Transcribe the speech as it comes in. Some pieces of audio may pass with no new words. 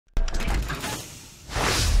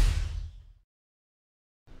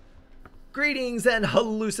Greetings and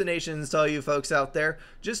hallucinations to all you folks out there.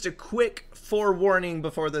 Just a quick forewarning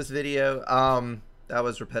before this video. That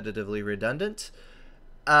was repetitively redundant.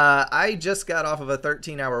 I just got off of a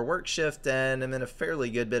 13-hour work shift and I'm in a fairly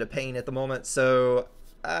good bit of pain at the moment, so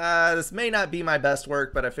this may not be my best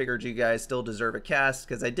work, but I figured you guys still deserve a cast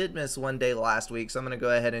because I did miss one day last week, so I'm going to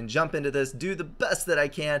go ahead and jump into this, do the best that I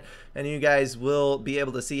can, and you guys will be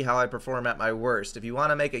able to see how I perform at my worst. If you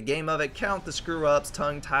want to make a game of it, count the screw-ups,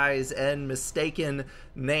 tongue ties, and mistaken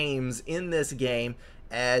names in this game,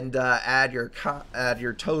 and add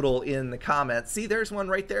your total in the comments. See, there's one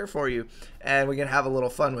right there for you, and we can have a little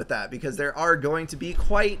fun with that because there are going to be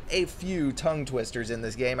quite a few tongue twisters in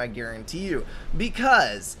this game, I guarantee you,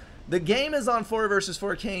 because the game is on 4 versus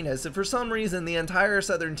 4 Canis, and for some reason the entire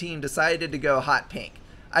Southern team decided to go hot pink.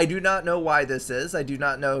 I do not know why this is. I do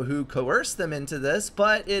not know who coerced them into this,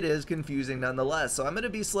 but it is confusing nonetheless. So I'm going to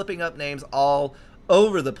be slipping up names all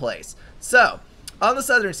over the place. So on the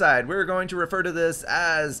southern side, we're going to refer to this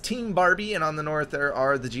as Team Barbie, and on the north there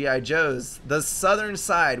are the G.I. Joes. The southern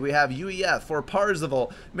side, we have UEF for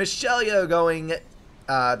Parzival, Michelle going,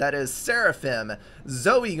 that is Seraphim,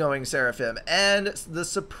 Zoe going Seraphim, and the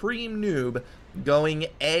Supreme Noob going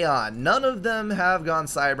Aeon. None of them have gone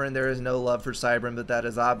Cybran. There is no love for Cybran, but that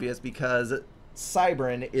is obvious because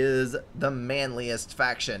Cybran is the manliest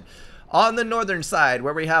faction. On the northern side,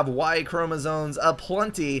 where we have Y chromosomes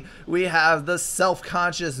aplenty, we have the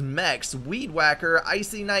self-conscious mechs, Weed Whacker,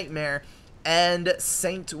 Icy Nightmare, and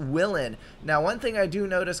Saint Willen. Now, one thing I do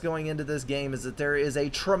notice going into this game is that there is a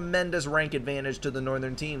tremendous rank advantage to the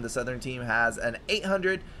northern team. The southern team has an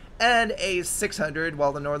 800 and a 600,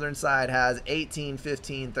 while the northern side has 18,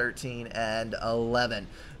 15, 13, and 11.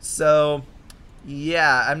 So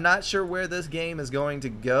yeah, I'm not sure where this game is going to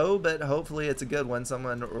go, but hopefully it's a good one.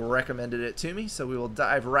 Someone recommended it to me, so we will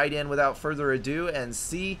dive right in without further ado and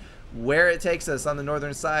see where it takes us. On the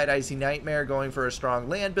northern side, Icy Nightmare going for a strong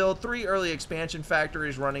land build, 3 early expansion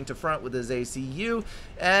factories running to front with his ACU,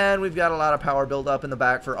 and we've got a lot of power build up in the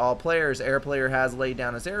back for all players. Air player has laid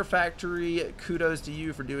down his air factory. Kudos to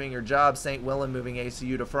you for doing your job. St. Willen moving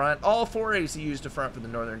ACU to front. All 4 ACUs to front for the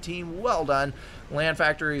northern team. Well done. Land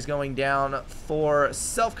factories going down for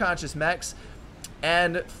self-conscious mechs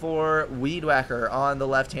and for Weed Whacker on the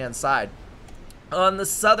left-hand side. On the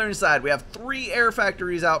southern side, we have 3 air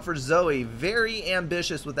factories out for Zoe. Very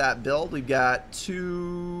ambitious with that build. We've got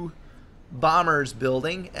 2 bombers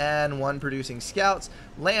building and 1 producing scouts.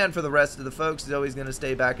 Land for the rest of the folks. Zoe's going to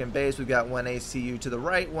stay back in base. We've got 1 ACU to the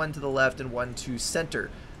right, 1 to the left, and 1 to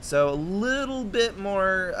center. So a little bit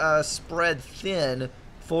more spread thin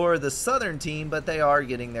for the southern team, but they are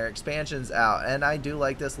getting their expansions out. And I do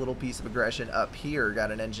like this little piece of aggression up here.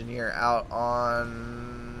 Got an engineer out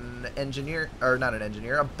on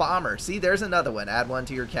a bomber. See, there's another one. Add 1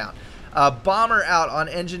 to your count. A bomber out on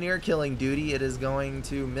engineer killing duty. It is going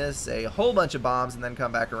to miss a whole bunch of bombs and then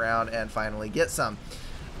come back around and finally get some.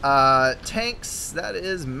 Tanks, that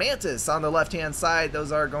is Mantis on the left hand side.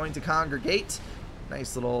 Those are going to congregate.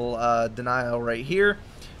 Nice little denial right here.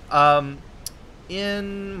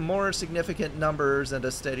 In more significant numbers and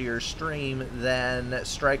a steadier stream than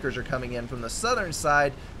strikers are coming in from the southern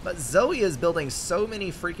side, but Zoe is building so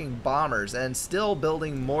many freaking bombers and still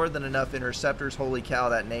building more than enough interceptors. Holy cow,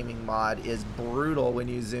 that naming mod is brutal when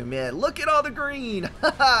you zoom in. Look at all the green.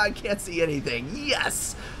 I can't see anything.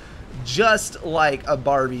 Yes, just like a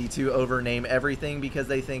Barbie to overname everything because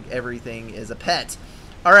they think everything is a pet.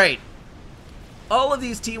 All right. All of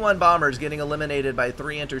these T1 bombers getting eliminated by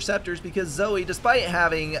 3 interceptors because Zoe, despite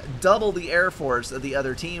having double the air force of the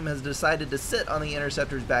other team, has decided to sit on the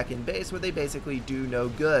interceptors back in base where they basically do no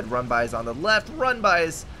good. Run-bys on the left,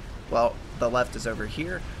 run-bys, well, the left is over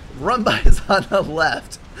here. Run-bys on the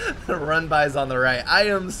left, run-bys on the right. I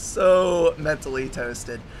am so mentally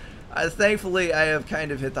toasted. Thankfully, I have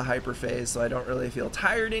kind of hit the hyper phase, so I don't really feel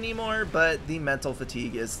tired anymore, but the mental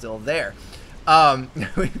fatigue is still there.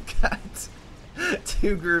 We've got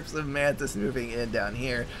 2 groups of Mantis moving in down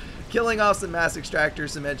here, killing off some mass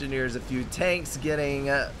extractors, some engineers, a few tanks getting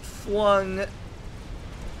flung,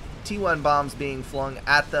 T1 bombs being flung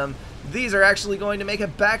at them. These are actually going to make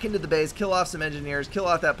it back into the base, kill off some engineers, kill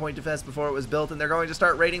off that point defense before it was built, and they're going to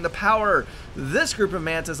start raiding the power. This group of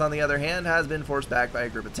Mantis, on the other hand, has been forced back by a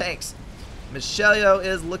group of tanks. Michelle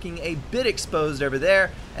is looking a bit exposed over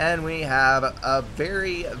there, and we have a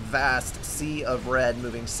very vast sea of red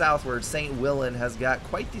moving southward. St. Willen has got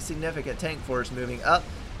quite the significant tank force moving up,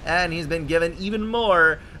 and he's been given even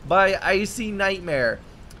more by Icy Nightmare.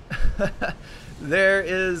 There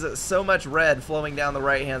is so much red flowing down the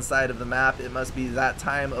right-hand side of the map. It must be that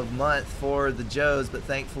time of month for the Joes, but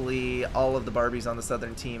thankfully all of the Barbies on the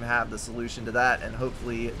southern team have the solution to that, and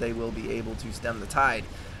hopefully they will be able to stem the tide.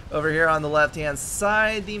 Over here on the left-hand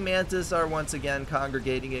side, the Mantis are once again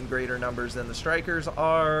congregating in greater numbers than the Strikers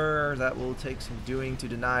are. That will take some doing to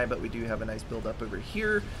deny, but we do have a nice build-up over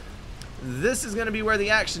here. This is going to be where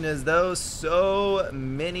the action is, though. So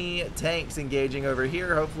many tanks engaging over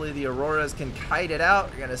here. Hopefully the Auroras can kite it out.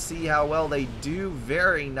 You're going to see how well they do.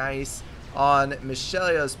 Very nice on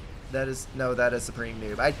Michelio's. That is Supreme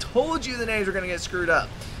Noob. I told you the names were going to get screwed up.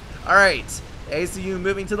 All right. ACU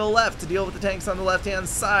moving to the left to deal with the tanks on the left-hand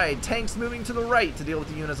side. Tanks moving to the right to deal with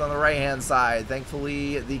the units on the right-hand side.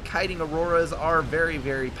 Thankfully, the kiting Auroras are very,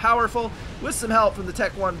 very powerful. With some help from the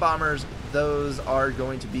Tech 1 bombers, those are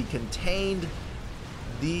going to be contained.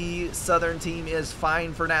 The southern team is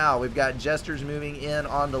fine for now. We've got Jesters moving in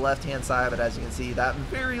on the left-hand side, but as you can see, that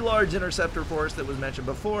very large interceptor force that was mentioned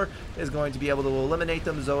before is going to be able to eliminate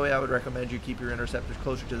them. Zoe, I would recommend you keep your interceptors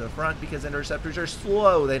closer to the front because interceptors are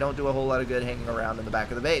slow. They don't do a whole lot of good hanging around in the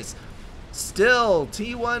back of the base. Still,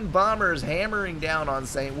 T1 bombers hammering down on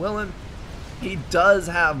St. Willem. He does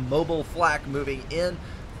have mobile flak moving in.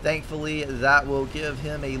 Thankfully, that will give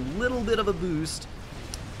him a little bit of a boost.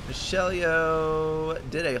 Michelio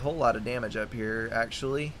did a whole lot of damage up here,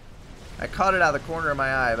 actually. I caught it out of the corner of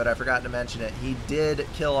my eye, but I forgot to mention it. He did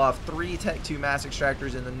kill off 3 Tech 2 mass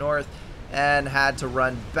extractors in the north and had to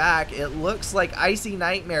run back. It looks like Icy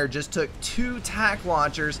Nightmare just took 2 tack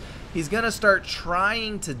launchers. He's going to start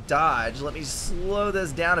trying to dodge. Let me slow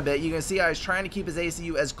this down a bit. You can see how he's trying to keep his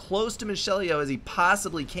ACU as close to Michelio as he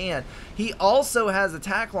possibly can. He also has a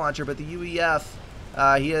tack launcher, but the UEF,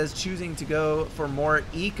 he is choosing to go for more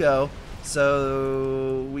eco.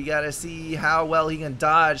 So we got to see how well he can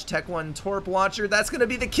dodge. Tech 1 Torp launcher. That's going to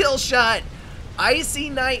be the kill shot. Icy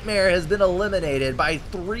Nightmare has been eliminated by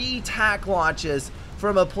 3 tack launches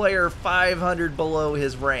from a player 500 below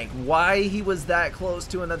his rank. Why he was that close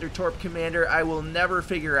to another Torp commander, I will never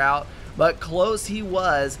figure out, but close he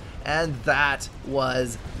was, and that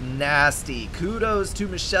was nasty. Kudos to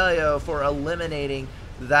Michelio for eliminating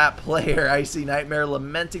that player. Icy Nightmare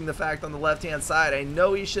lamenting the fact on the left-hand side. I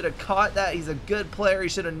know he should have caught that. He's a good player. He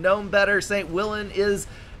should have known better. St. Willem is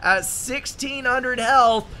at 1,600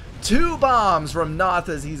 health. 2 bombs from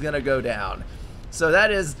Nothas. He's going to go down. So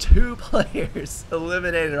that is 2 players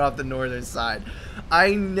eliminated off the northern side.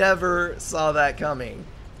 I never saw that coming.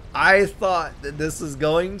 I thought that this was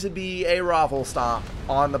going to be a raffle stomp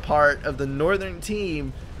on the part of the northern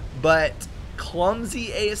team, but clumsy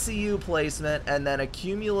ACU placement and then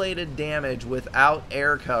accumulated damage without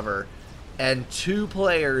air cover, and 2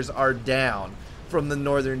 players are down from the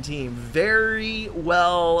northern team. Very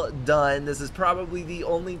well done. This is probably the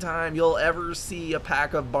only time you'll ever see a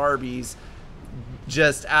pack of Barbies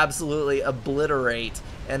just absolutely obliterate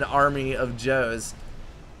an army of Joes.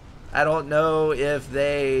 I don't know if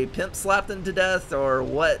they pimp slapped them to death or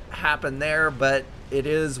what happened there, but it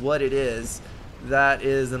is what it is. That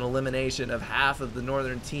is an elimination of half of the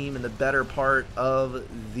northern team and the better part of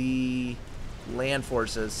the land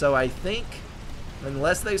forces. So I think,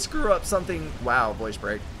 unless they screw up something, wow, voice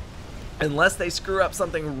break, unless they screw up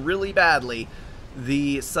something really badly,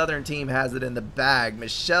 the southern team has it in the bag.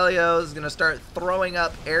 Michelio is going to start throwing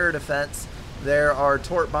up air defense. There are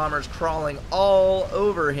Torp bombers crawling all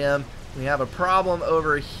over him. We have a problem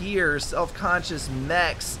over here. Self-conscious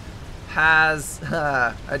Mex has,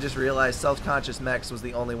 I just realized Self-conscious Mex was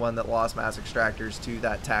the only one that lost mass extractors to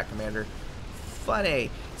that TAC commander. Funny.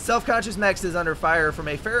 Self-conscious Mex is under fire from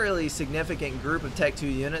a fairly significant group of Tech 2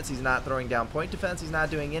 units. He's not throwing down point defense. He's not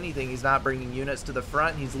doing anything. He's not bringing units to the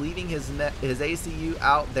front. He's leaving his ACU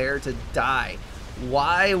out there to die.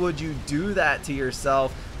 Why would you do that to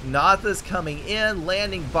yourself? Notha's coming in,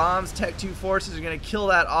 landing bombs. Tech 2 forces are going to kill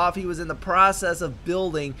that off. He was in the process of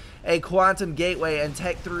building a quantum gateway and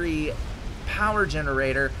Tech 3 power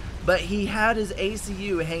generator, but he had his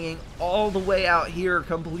ACU hanging all the way out here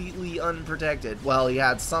completely unprotected. Well, he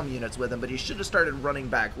had some units with him, but he should have started running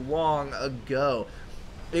back long ago.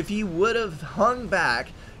 If he would have hung back,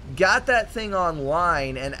 got that thing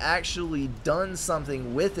online, and actually done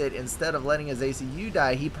something with it instead of letting his ACU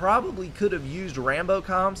die, he probably could have used Rambo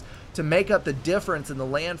comms to make up the difference in the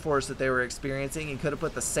land force that they were experiencing, and could have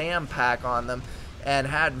put the SAM pack on them and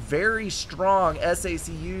had very strong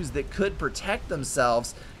SACUs that could protect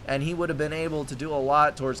themselves, and he would have been able to do a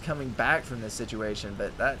lot towards coming back from this situation.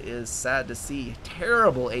 But that is sad to see.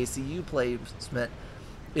 Terrible ACU placement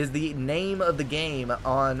is the name of the game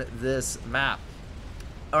on this map.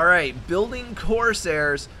 Alright, building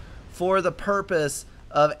Corsairs for the purpose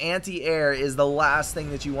of anti-air is the last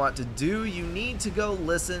thing that you want to do. You need to go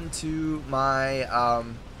listen to my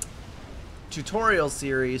tutorial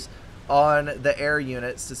series on the air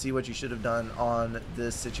units to see what you should have done on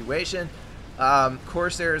this situation.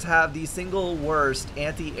 Corsairs have the single worst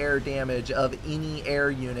anti-air damage of any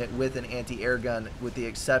air unit with an anti-air gun, with the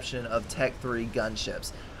exception of Tech 3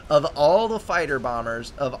 gunships. Of all the fighter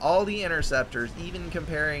bombers, of all the interceptors, even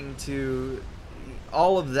comparing to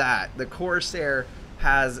all of that, the Corsair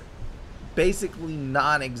has basically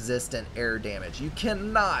non-existent air damage. You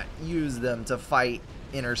cannot use them to fight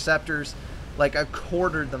interceptors. Like a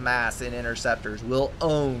quarter the mass in interceptors will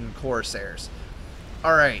own Corsairs.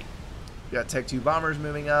 Alright, we got Tech 2 bombers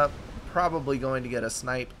moving up. Probably going to get a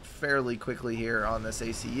snipe fairly quickly here on this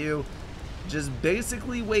ACU. Just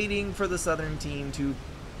basically waiting for the Southern team to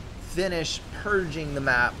finish purging the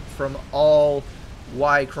map from all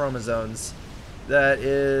Y chromosomes. That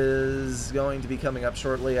is going to be coming up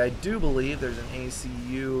shortly. I do believe there's an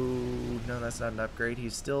ACU. No, that's not an upgrade.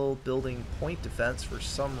 He's still building point defense for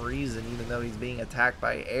some reason, even though he's being attacked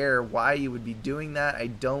by air. Why you would be doing that, I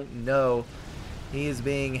don't know. He is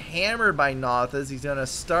being hammered by Nothas. He's going to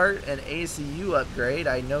start an ACU upgrade,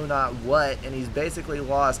 I know not what, and he's basically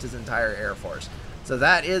lost his entire Air Force. So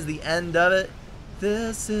that is the end of it.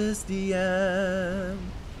 This is the end.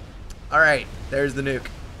 Alright, there's the nuke.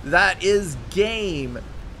 That is game.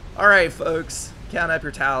 Alright, folks. Count up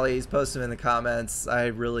your tallies. Post them in the comments. I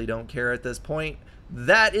really don't care at this point.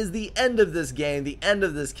 That is the end of this game, the end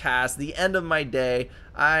of this cast, the end of my day.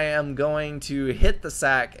 I am going to hit the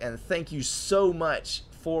sack, and thank you so much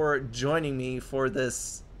for joining me for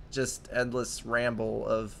this just endless ramble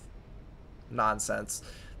of nonsense.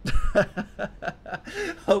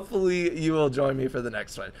 Hopefully you will join me for the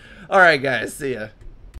next one. Alright, guys. See ya.